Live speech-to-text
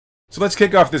So let's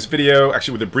kick off this video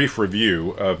actually with a brief review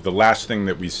of the last thing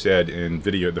that we said in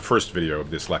the first video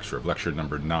of this lecture, of lecture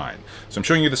number 9. So I'm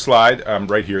showing you the slide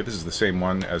right here. This is the same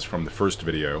one as from the first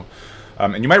video.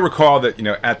 And you might recall that,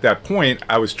 at that point,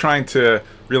 I was trying to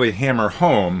really hammer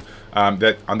home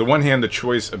that on the one hand, the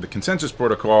choice of the consensus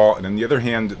protocol, and on the other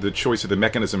hand, the choice of the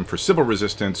mechanism for sybil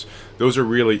resistance, those are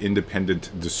really independent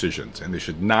decisions, and they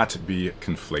should not be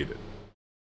conflated.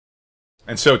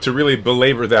 And so to really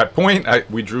belabor that point,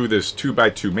 we drew this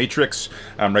 2x2 matrix,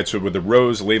 right? So with the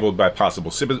rows labeled by possible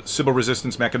sybil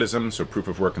resistance mechanisms, so proof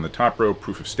of work in the top row,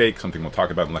 proof of stake, something we'll talk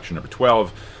about in lecture number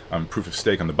 12, proof of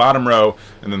stake on the bottom row,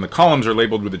 and then the columns are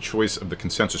labeled with the choice of the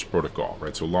consensus protocol,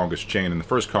 right? So longest chain in the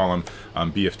first column,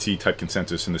 BFT-type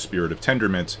consensus in the spirit of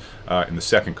tenderment in the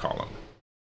second column.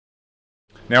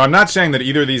 Now, I'm not saying that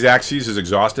either of these axes is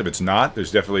exhaustive. It's not.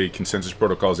 There's definitely consensus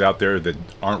protocols out there that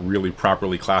aren't really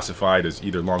properly classified as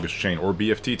either longest chain or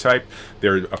BFT type.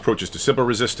 There are approaches to sybil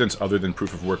resistance other than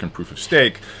proof of work and proof of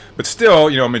stake. But still,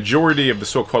 a majority of the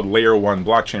so-called layer 1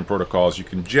 blockchain protocols you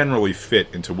can generally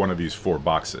fit into one of these 4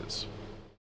 boxes.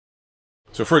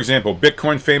 So for example,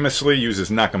 Bitcoin famously uses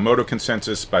Nakamoto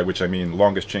consensus, by which I mean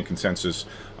longest chain consensus,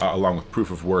 along with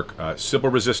proof of work sybil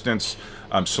resistance.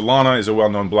 Solana is a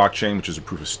well-known blockchain, which is a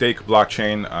proof of stake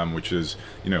blockchain, which is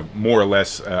more or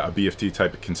less a BFT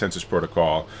type of consensus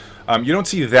protocol. You don't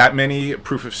see that many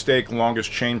proof of stake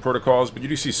longest chain protocols, but you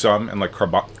do see some, and like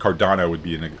Cardano would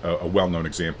be a well-known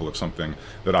example of something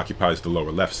that occupies the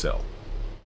lower left cell.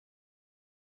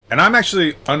 And I'm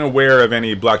actually unaware of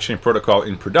any blockchain protocol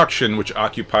in production which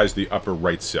occupies the upper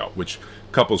right cell, which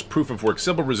couples proof of work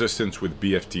sybil resistance with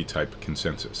BFT type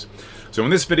consensus. So in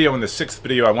this video, in the 6th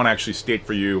video, I want to actually state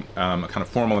for you a kind of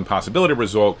formal impossibility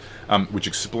result, which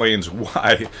explains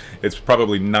why it's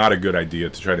probably not a good idea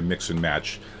to try to mix and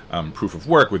match proof of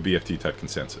work with BFT type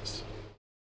consensus.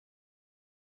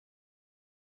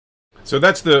 So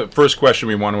that's the first question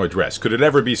we want to address. Could it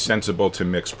ever be sensible to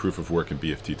mix proof of work and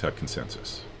BFT type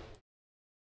consensus?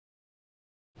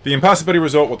 The impossibility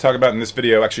result we'll talk about in this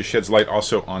video actually sheds light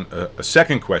also on a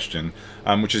second question,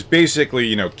 which is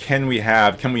basically, can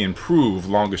we improve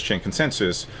longest chain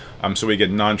consensus so we get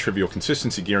non-trivial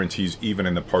consistency guarantees even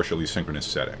in the partially synchronous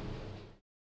setting?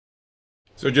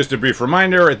 So just a brief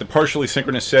reminder, at the partially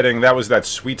synchronous setting, that was that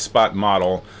sweet spot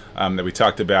model that we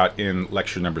talked about in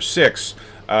lecture number 6,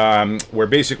 where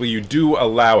basically you do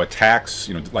allow attacks,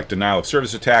 like denial of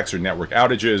service attacks or network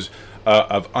outages,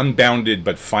 of unbounded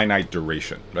but finite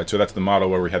duration, right? So that's the model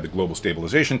where we had the global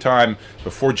stabilization time.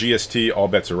 Before GST, all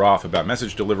bets are off about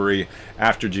message delivery.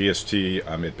 After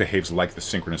GST, it behaves like the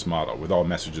synchronous model, with all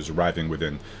messages arriving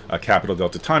within capital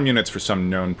delta time units for some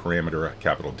known parameter,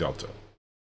 capital delta.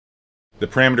 The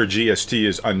parameter GST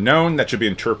is unknown. That should be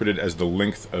interpreted as the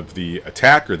length of the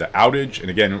attack or the outage.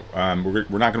 And again, we're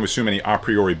not going to assume any a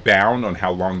priori bound on how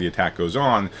long the attack goes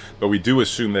on, but we do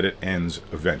assume that it ends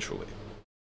eventually.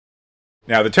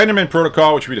 Now, the Tendermint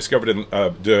protocol, which we discovered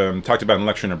and talked about in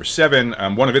lecture number 7,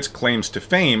 one of its claims to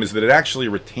fame is that it actually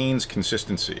retains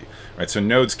consistency, right? So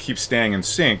nodes keep staying in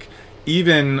sync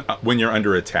even when you're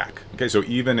under attack. Okay, so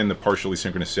even in the partially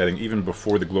synchronous setting, even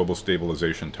before the global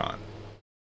stabilization time.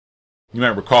 You might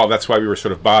recall that's why we were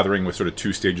sort of bothering with sort of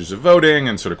 2 stages of voting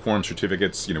and sort of quorum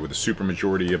certificates, with a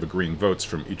supermajority of agreeing votes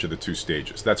from each of the 2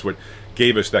 stages. That's what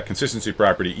gave us that consistency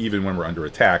property even when we're under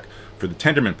attack for the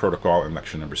Tendermint protocol in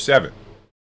lecture number 7.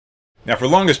 Now, for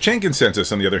longest chain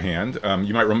consensus, on the other hand,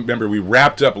 you might remember we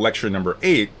wrapped up lecture number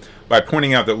 8 by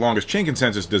pointing out that longest chain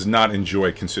consensus does not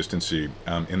enjoy consistency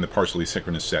in the partially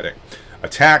synchronous setting.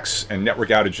 Attacks and network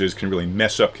outages can really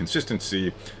mess up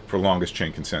consistency for longest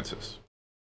chain consensus.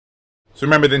 So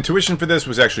remember, the intuition for this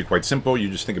was actually quite simple. You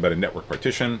just think about a network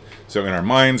partition. So in our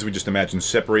minds, we just imagine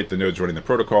separate the nodes running the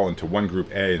protocol into one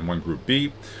group A and one group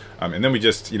B. And then we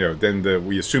just,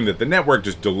 we assume that the network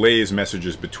just delays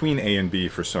messages between A and B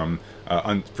for some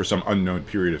unknown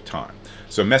period of time.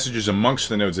 So messages amongst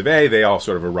the nodes of A, they all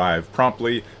sort of arrive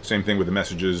promptly. Same thing with the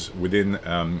messages within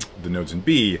the nodes in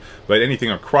B. But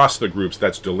anything across the groups,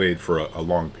 that's delayed for a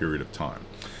long period of time.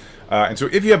 And so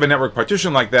if you have a network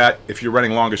partition like that, if you're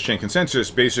running longest chain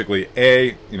consensus, basically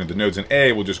the nodes in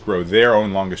A will just grow their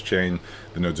own longest chain.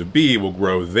 The nodes of B will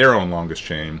grow their own longest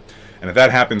chain. And if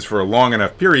that happens for a long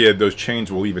enough period, those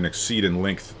chains will even exceed in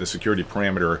length the security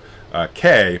parameter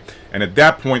K. And at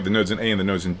that point, the nodes in A and the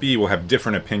nodes in B will have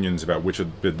different opinions about which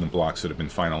of the blocks that have been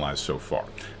finalized so far.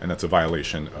 And that's a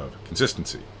violation of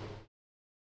consistency.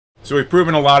 So we've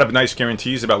proven a lot of nice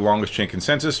guarantees about longest chain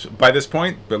consensus by this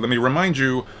point, but let me remind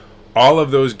you, All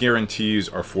of those guarantees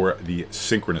are for the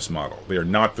synchronous model. They are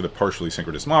not for the partially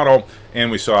synchronous model. And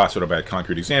we saw sort of by a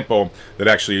concrete example that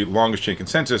actually longest chain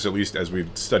consensus, at least as we've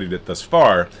studied it thus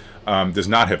far, does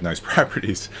not have nice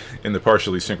properties in the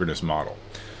partially synchronous model.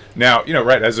 Now,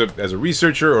 right, as a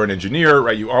researcher or an engineer,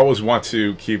 right, you always want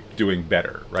to keep doing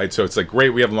better, right? So it's like, great,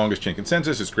 we have longest chain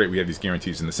consensus. It's great we have these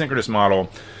guarantees in the synchronous model.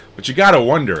 But you got to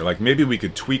wonder, like, maybe we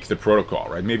could tweak the protocol,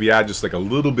 right? Maybe add just like a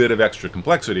little bit of extra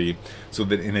complexity so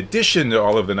that in addition to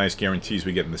all of the nice guarantees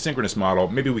we get in the synchronous model,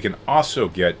 maybe we can also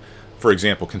get, for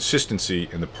example, consistency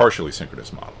in the partially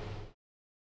synchronous model.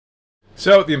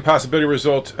 So the impossibility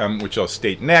result, which I'll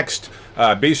state next,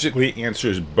 basically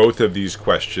answers both of these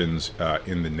questions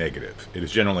in the negative. It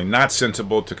is generally not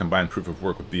sensible to combine proof of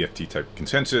work with BFT-type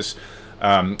consensus,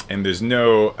 and there's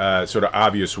no sort of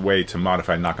obvious way to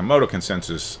modify Nakamoto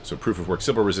consensus, so proof of work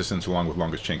sybil resistance along with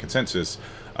longest chain consensus,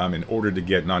 in order to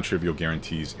get non-trivial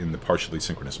guarantees in the partially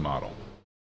synchronous model.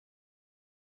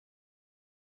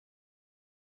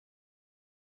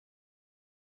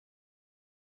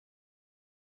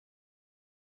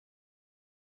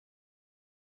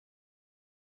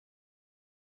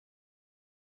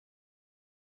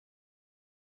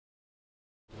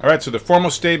 All right, so the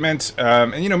formal statement,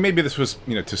 and maybe this was,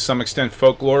 to some extent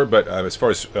folklore, but as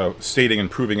far as stating and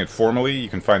proving it formally, you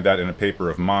can find that in a paper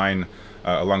of mine,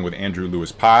 along with Andrew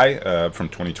Lewis Pye from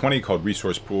 2020 called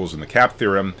Resource Pools and the Cap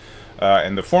Theorem.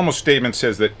 And the formal statement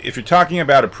says that if you're talking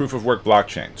about a proof of work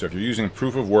blockchain, so if you're using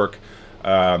proof of work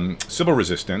sybil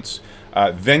resistance,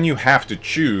 then you have to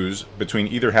choose between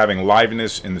either having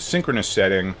liveness in the synchronous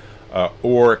setting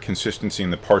or consistency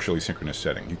in the partially synchronous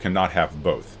setting. You cannot have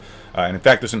both. And in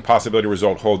fact, this impossibility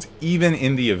result holds even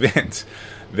in the event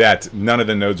that none of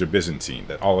the nodes are Byzantine,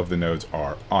 that all of the nodes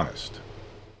are honest.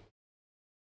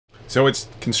 So it's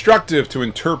constructive to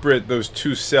interpret those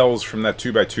two cells from that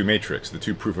 2x2 matrix, the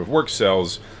two proof of work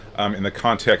cells, in the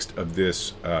context of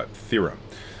this theorem.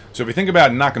 So if we think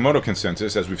about Nakamoto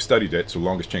consensus, as we've studied it, so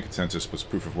longest chain consensus plus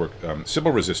proof of work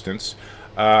sybil resistance,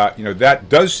 that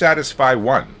does satisfy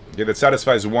one. Okay, that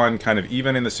satisfies one kind of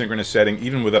even in the synchronous setting,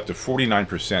 even with up to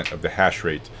 49% of the hash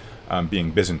rate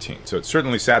being Byzantine. So it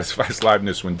certainly satisfies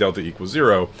liveness when delta equals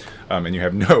 0 and you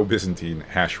have no Byzantine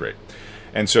hash rate.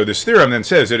 And so this theorem then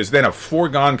says it is then a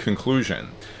foregone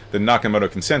conclusion that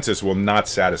Nakamoto consensus will not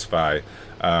satisfy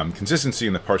consistency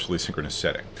in the partially synchronous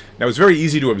setting. Now it's very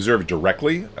easy to observe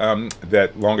directly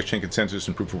that longest chain consensus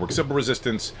and proof of work sybil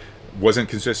resistance wasn't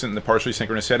consistent in the partially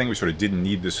synchronous setting. We sort of didn't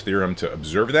need this theorem to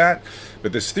observe that.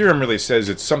 But this theorem really says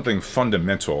it's something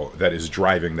fundamental that is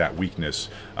driving that weakness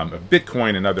of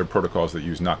Bitcoin and other protocols that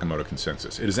use Nakamoto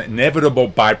consensus. It is an inevitable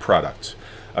byproduct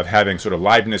of having sort of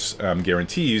liveness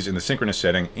guarantees in the synchronous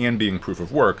setting and being proof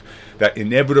of work that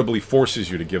inevitably forces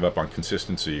you to give up on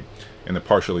consistency in the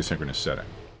partially synchronous setting.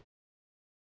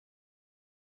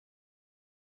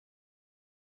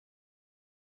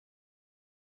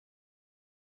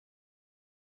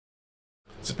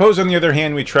 Suppose, on the other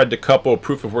hand, we tried to couple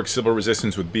proof of work sybil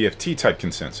resistance with BFT-type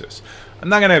consensus. I'm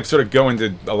not going to sort of go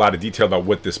into a lot of detail about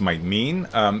what this might mean,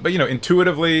 but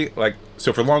intuitively,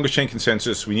 so for longest chain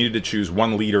consensus, we needed to choose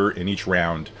one leader in each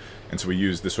round, and so we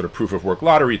used this sort of proof of work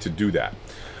lottery to do that.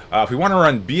 If we want to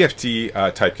run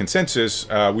BFT-type consensus,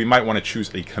 we might want to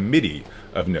choose a committee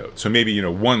of nodes. So maybe,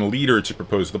 one leader to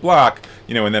propose the block,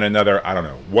 and then another,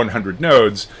 100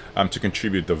 nodes to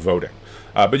contribute the voting.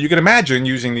 But you can imagine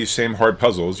using these same hard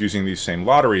puzzles, using these same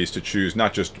lotteries to choose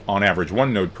not just on average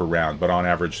 1 node per round, but on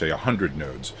average, say, 100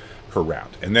 nodes per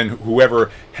round. And then whoever,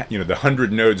 the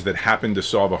 100 nodes that happen to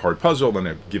solve a hard puzzle in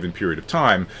a given period of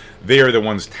time, they are the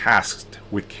ones tasked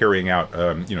with carrying out,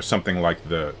 something like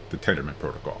the Tendermint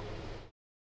protocol.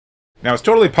 Now, it's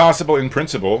totally possible in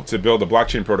principle to build a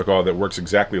blockchain protocol that works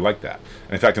exactly like that.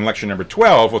 And in fact, in lecture number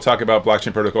 12, we'll talk about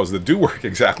blockchain protocols that do work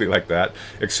exactly like that,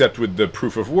 except with the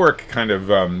proof of work kind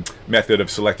of method of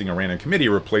selecting a random committee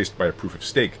replaced by a proof of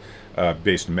stake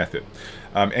based method.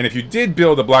 And if you did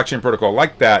build a blockchain protocol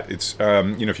like that, it's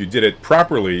if you did it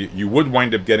properly, you would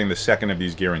wind up getting the second of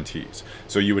these guarantees.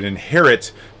 So you would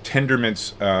inherit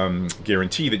Tendermint's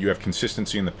guarantee that you have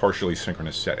consistency in the partially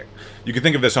synchronous setting. You can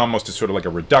think of this almost as sort of like a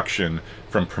reduction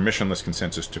from permissionless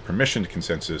consensus to permissioned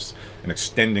consensus and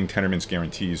extending Tendermint's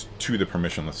guarantees to the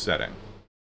permissionless setting.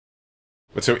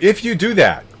 But so if you do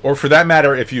that, or for that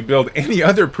matter, if you build any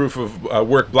other proof of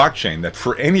work blockchain that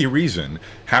for any reason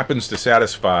happens to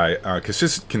satisfy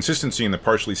consistency in the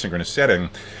partially synchronous setting,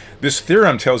 this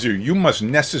theorem tells you you must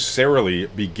necessarily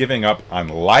be giving up on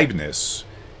liveness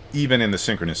even in the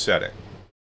synchronous setting.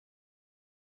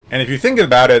 And if you think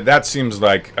about it, that seems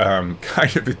like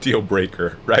kind of a deal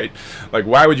breaker, right? Like,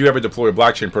 why would you ever deploy a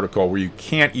blockchain protocol where you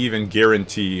can't even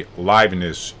guarantee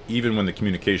liveness even when the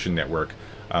communication network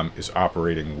is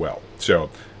operating well? So,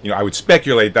 I would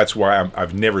speculate that's why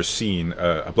I've never seen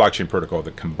a blockchain protocol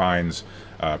that combines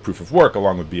proof of work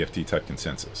along with BFT-type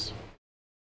consensus.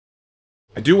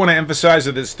 I do want to emphasize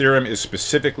that this theorem is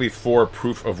specifically for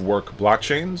proof-of-work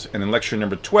blockchains, and in lecture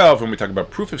number 12, when we talk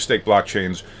about proof-of-stake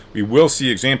blockchains, we will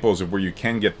see examples of where you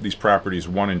can get these properties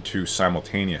 1 and 2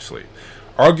 simultaneously.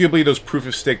 Arguably, those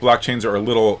proof-of-stake blockchains are a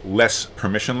little less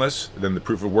permissionless than the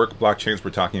proof-of-work blockchains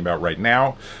we're talking about right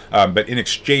now, but in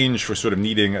exchange for sort of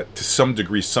needing, to some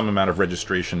degree, some amount of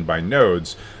registration by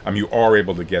nodes, you are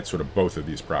able to get sort of both of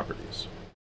these properties.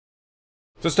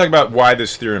 So let's talk about why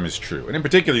this theorem is true. And in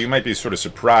particular, you might be sort of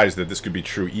surprised that this could be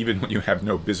true even when you have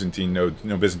no Byzantine node,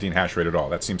 no Byzantine hash rate at all.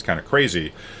 That seems kind of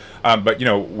crazy. But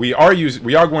we are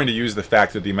going to use the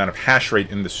fact that the amount of hash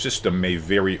rate in the system may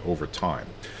vary over time.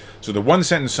 So the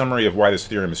one-sentence summary of why this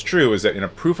theorem is true is that in a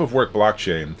proof-of-work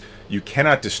blockchain, you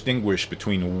cannot distinguish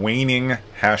between waning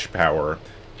hash power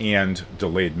and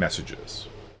delayed messages.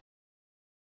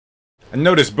 And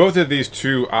notice both of these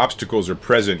two obstacles are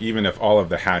present even if all of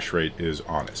the hash rate is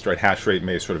honest, right? Hash rate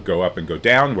may sort of go up and go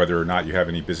down, whether or not you have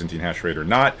any Byzantine hash rate or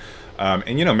not.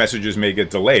 And messages may get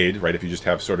delayed, right? If you just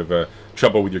have sort of a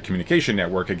trouble with your communication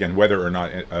network, again, whether or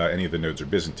not any of the nodes are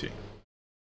Byzantine.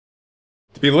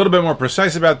 To be a little bit more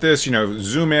precise about this,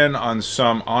 zoom in on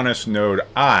some honest node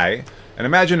I, and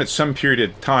imagine at some period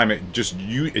of time it just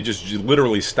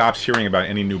literally stops hearing about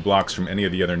any new blocks from any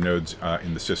of the other nodes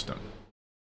in the system.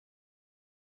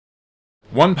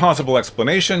 One possible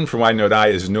explanation for why node I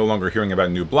is no longer hearing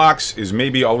about new blocks is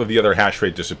maybe all of the other hash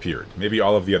rate disappeared. Maybe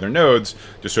all of the other nodes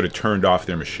just sort of turned off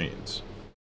their machines.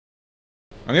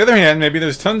 On the other hand, maybe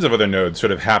there's tons of other nodes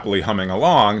sort of happily humming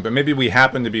along, but maybe we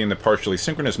happen to be in the partially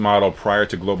synchronous model prior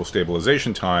to global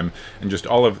stabilization time, and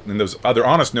those other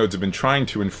honest nodes have been trying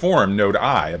to inform node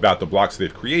I about the blocks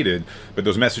they've created, but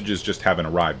those messages just haven't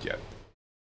arrived yet.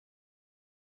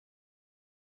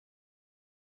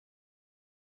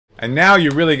 And now you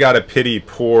really got to pity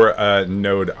poor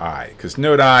node I, because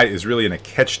node I is really in a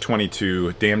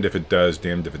catch-22, damned if it does,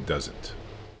 damned if it doesn't.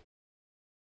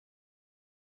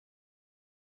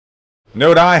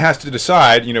 Node I has to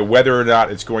decide, whether or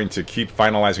not it's going to keep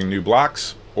finalizing new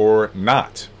blocks or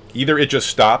not. Either it just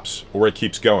stops or it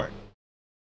keeps going.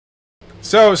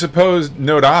 So suppose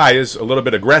node I is a little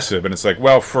bit aggressive and it's like,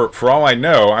 well, for all I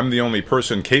know, I'm the only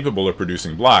person capable of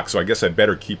producing blocks, so I guess I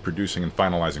better keep producing and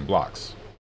finalizing blocks.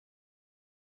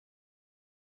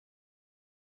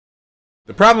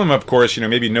 The problem, of course,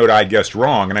 maybe node I guessed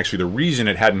wrong, and actually the reason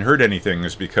it hadn't heard anything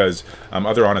is because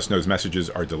other honest nodes' messages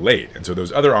are delayed. And so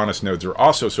those other honest nodes are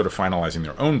also sort of finalizing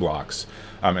their own blocks.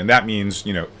 And that means,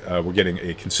 we're getting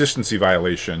a consistency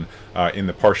violation in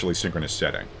the partially synchronous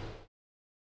setting.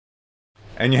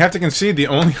 And you have to concede the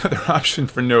only other option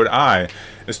for node I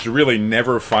is to really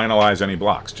never finalize any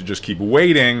blocks, to just keep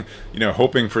waiting,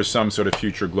 hoping for some sort of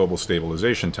future global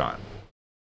stabilization time.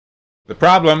 The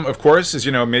problem, of course, is,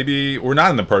 maybe we're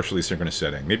not in the partially synchronous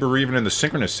setting. Maybe we're even in the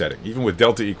synchronous setting, even with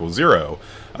delta equals 0,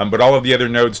 but all of the other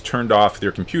nodes turned off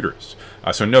their computers.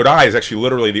 So node I is actually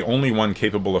literally the only one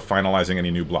capable of finalizing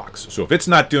any new blocks. So if it's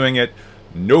not doing it,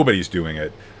 nobody's doing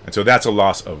it. And so that's a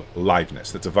loss of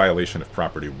liveness. That's a violation of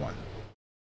property 1.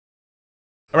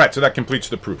 All right, so that completes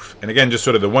the proof. And again, just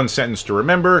sort of the one sentence to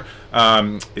remember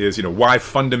is, why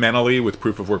fundamentally with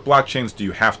proof-of-work blockchains do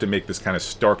you have to make this kind of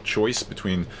stark choice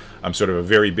between sort of a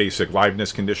very basic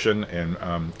liveness condition and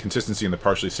consistency in the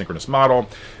partially synchronous model?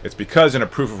 It's because in a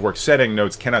proof-of-work setting,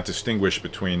 nodes cannot distinguish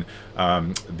between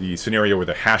the scenario where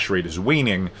the hash rate is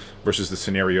waning versus the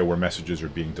scenario where messages are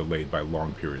being delayed by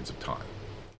long periods of time.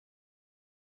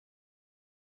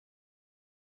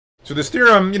 So this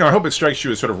theorem, I hope it strikes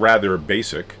you as sort of rather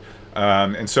basic.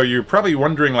 And so you're probably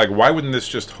wondering, like, why wouldn't this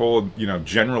just hold,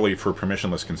 generally for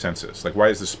permissionless consensus? Like, why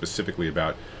is this specifically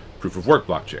about proof-of-work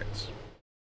blockchains?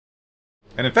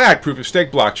 And in fact,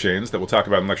 proof-of-stake blockchains that we'll talk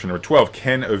about in lecture number 12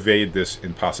 can evade this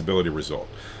impossibility result.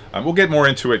 We'll get more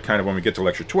into it kind of when we get to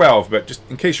lecture 12, but just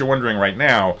in case you're wondering right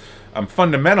now,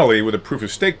 fundamentally with a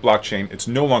proof-of-stake blockchain, it's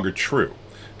no longer true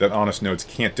that honest nodes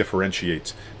can't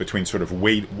differentiate between sort of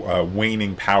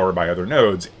waning power by other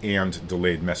nodes and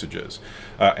delayed messages.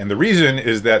 And the reason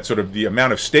is that sort of the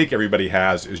amount of stake everybody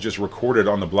has is just recorded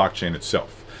on the blockchain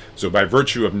itself. So by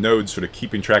virtue of nodes sort of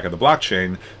keeping track of the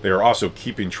blockchain, they are also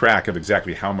keeping track of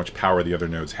exactly how much power the other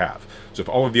nodes have. So if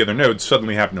all of the other nodes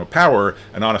suddenly have no power,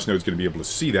 an honest node is going to be able to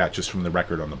see that just from the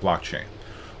record on the blockchain.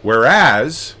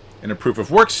 Whereas in a proof of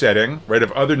work setting, right,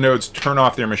 if other nodes turn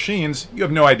off their machines, you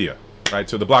have no idea. right?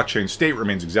 So the blockchain state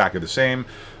remains exactly the same.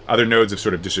 Other nodes have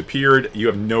sort of disappeared. You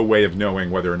have no way of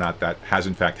knowing whether or not that has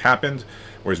in fact happened.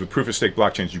 Whereas with proof-of-stake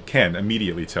blockchains, you can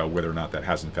immediately tell whether or not that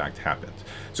has in fact happened.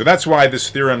 So that's why this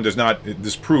theorem does not,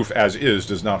 this proof as is,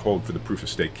 does not hold for the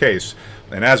proof-of-stake case.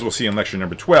 And as we'll see in lecture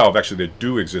number 12, actually there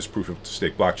do exist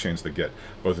proof-of-stake blockchains that get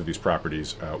both of these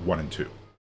properties 1 and 2.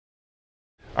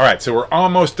 All right, so we're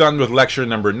almost done with lecture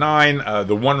number 9.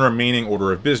 The one remaining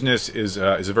order of business is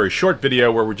a very short video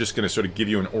where we're just going to sort of give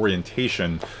you an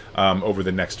orientation over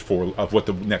the next 4 of what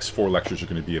the next 4 lectures are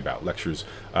going to be about, lectures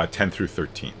 10 through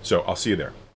 13. So I'll see you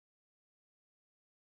there.